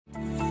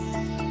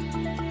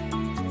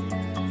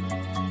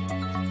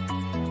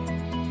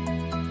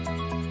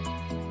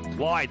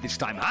wide this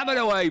time, hammered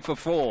away for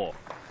 4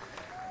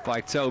 by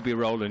Toby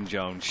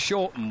Rowland-Jones.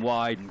 Short and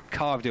wide and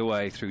carved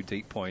away through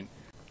deep point.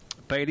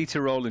 Bailey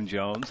to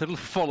Rowland-Jones, a little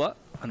fuller,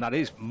 and that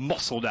is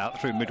muscled out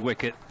through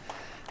mid-wicket.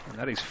 And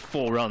that is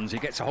 4 runs. He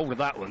gets a hold of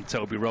that one,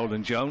 Toby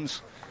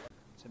Rowland-Jones.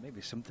 So maybe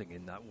something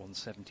in that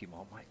 170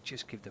 mark might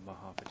just give them a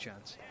half a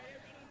chance.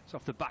 It's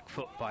off the back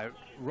foot by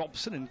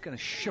Robson and kind of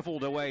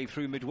shuffled away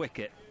through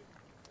mid-wicket.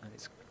 And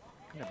it's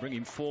going to bring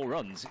him 4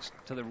 runs. It's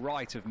to the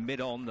right of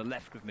mid-on, the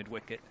left of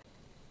mid-wicket.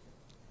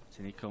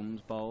 In he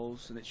comes,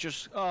 bowls, and it's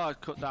just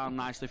cut down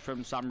nicely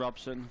from Sam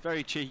Robson.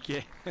 Very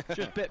cheeky,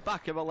 just bit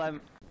back of a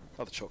length.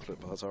 Other chocolate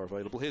bars are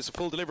available. Here's a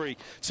full delivery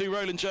to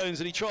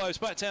Rowland-Jones, and he drives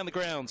back down the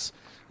grounds.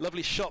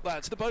 Lovely shot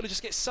that. The bowler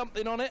just gets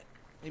something on it.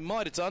 He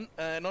might have done,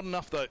 not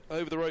enough though.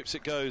 Over the ropes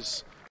it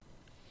goes.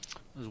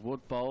 There's Wood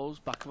bowls,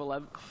 back of a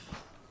length,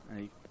 and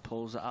he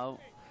pulls it out.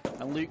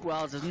 And Luke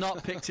Wells has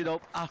not picked it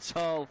up at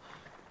all.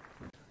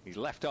 His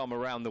left arm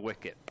around the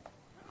wicket.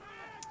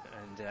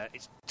 And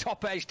it's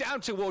top edge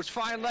down towards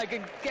fine leg,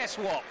 and guess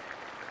what?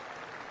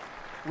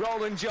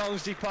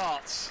 Rowland-Jones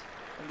departs,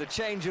 and the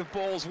change of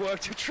balls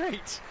worked a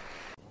treat.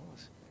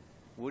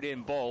 Wood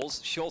in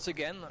balls, short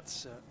again,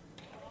 that's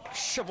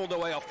shovelled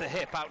away off the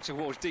hip out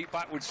towards deep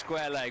backward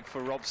square leg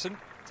for Robson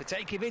to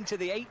take him into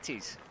the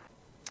 80s.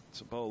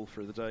 It's a bowl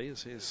through the day,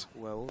 as here's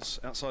Wells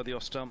outside the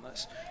off stump.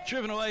 That's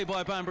driven away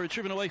by Bamber,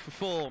 driven away for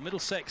 4.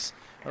 Middlesex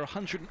are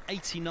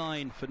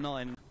 189 for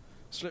 9.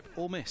 Slip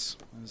or miss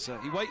as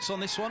he waits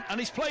on this one, and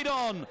he's played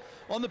on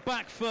the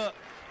back foot.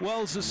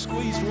 Wells has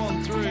squeezed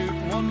one through.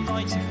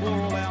 194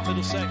 all out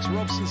Middlesex.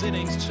 Robson's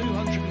innings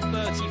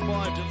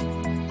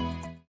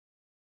 235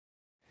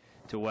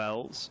 to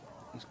Wells.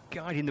 He's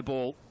guiding the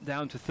ball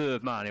down to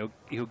third man.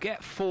 He'll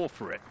get 4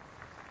 for it.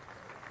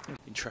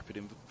 Intrepid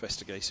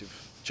investigative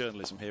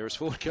journalism here as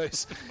forward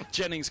goes.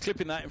 Jennings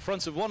clipping that in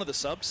front of one of the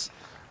subs,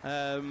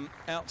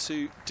 out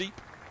to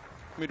deep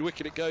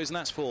mid-wicket it goes, and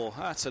that's 4.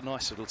 That's a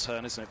nice little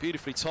turn, isn't it?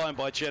 Beautifully timed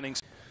by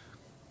Jennings.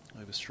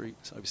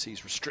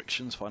 Overseas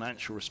restrictions,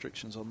 financial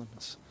restrictions on them.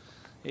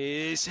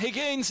 Is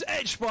Higgins,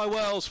 edged by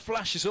Wells,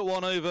 flashes at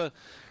one over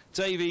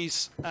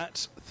Davies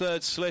at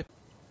third slip.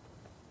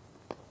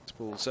 This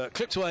ball's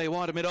clipped away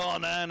wide of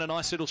mid-on, and a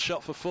nice little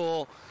shot for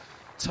 4.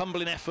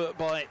 Tumbling effort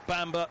by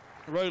Bamber,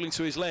 rolling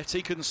to his left.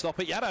 He couldn't stop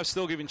it. Yadav's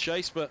still giving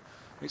chase, but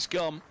it's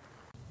gone.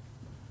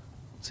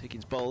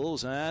 Higgins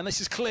bowls, and this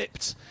is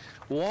clipped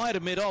wide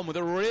of mid-on with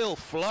a real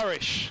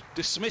flourish.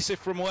 Dismissive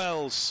from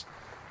Wells.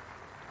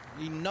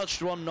 He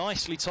nudged one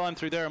nicely timed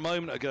through there a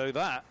moment ago.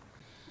 That,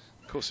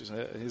 of course,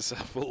 is a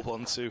full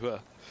one to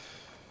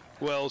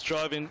Wells,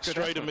 driving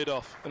straight to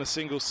mid-off, and a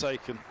single's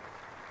taken.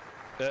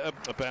 A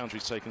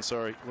boundary's taken,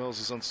 sorry. Wells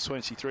is on to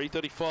 23,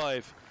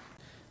 35.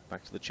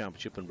 Back to the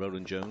championship, and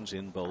Rowland-Jones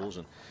in bowls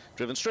and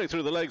driven straight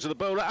through the legs of the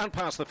bowler and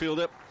past the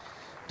fielder.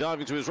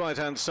 Diving to his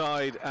right-hand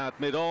side at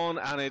mid-on,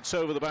 and it's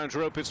over the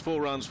boundary rope. It's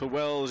 4 runs for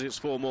Wells, it's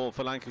 4 more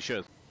for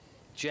Lancashire.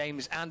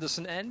 James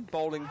Anderson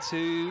bowling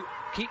to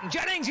Keaton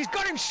Jennings. He's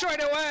got him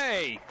straight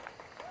away.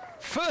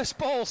 First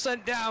ball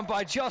sent down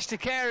by Josh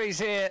Takaris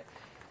here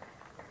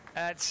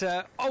at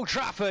Old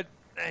Trafford,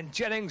 and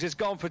Jennings has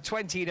gone for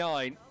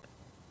 29.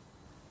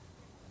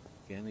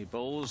 Again, he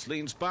bowls,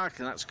 leans back,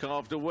 and that's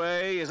carved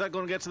away. Is that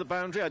going to get to the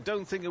boundary? I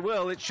don't think it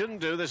will. It shouldn't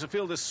do. There's a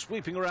fielder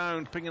sweeping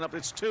around, picking up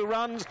its 2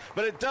 runs,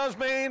 but it does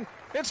mean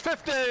it's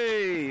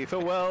 50 for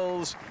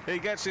Wells. He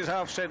gets his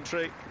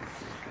half-century.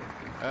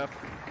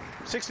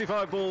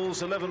 65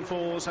 balls, 11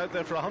 fours, out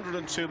there for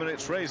 102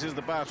 minutes, raises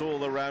the bat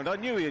all around. I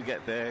knew he'd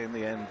get there in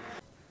the end.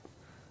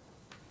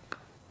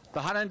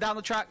 Bohannon down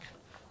the track,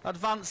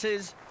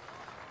 advances,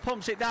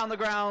 pumps it down the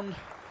ground,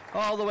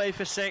 all the way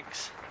for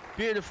 6.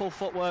 Beautiful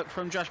footwork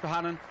from Josh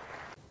Bohannon.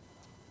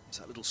 It's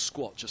that little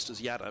squat just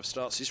as Yadav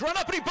starts his run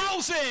up, and he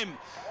bowls him!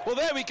 Well,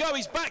 there we go.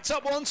 He's backed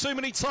up one too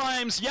many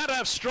times.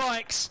 Yadav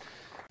strikes.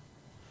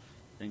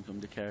 In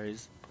come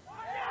Takaris.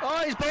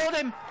 Oh, he's bowled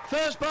him.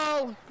 First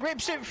ball,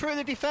 rips it through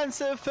the defence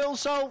of Phil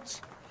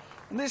Salt.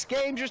 And this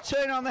game just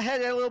turning on the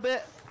head a little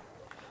bit.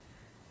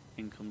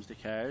 In comes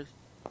Takaris.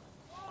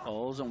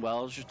 Bowls, and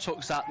Wells just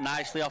tucks that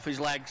nicely off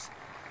his legs.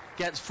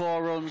 Gets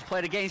 4 runs,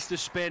 played against the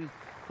spin,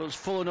 but was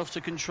full enough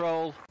to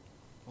control.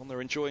 One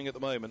they're enjoying at the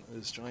moment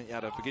as Giant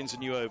Yadav begins a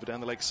new over down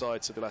the leg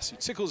side to Vilas, who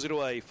tickles it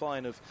away.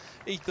 Fine of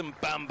Ethan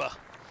Bamber,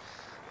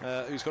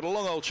 who's got a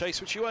long old chase,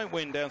 which he won't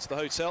win, down to the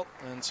hotel.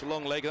 And to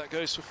long leg, that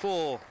goes for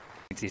 4.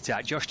 Into the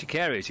attack, Josh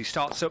Takaris, who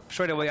starts up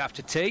straight away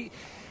after tea.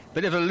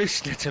 Bit of a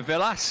loosener to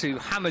Vilas, who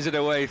hammers it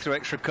away through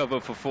extra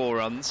cover for 4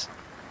 runs.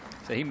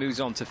 So he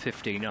moves on to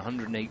 15,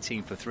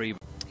 118 for 3.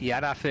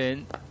 Yadav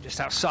in, just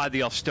outside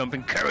the off stump,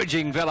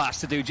 encouraging Vilas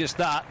to do just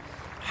that.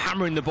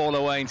 Hammering the ball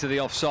away into the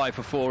offside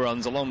for 4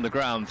 runs along the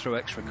ground through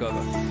extra cover.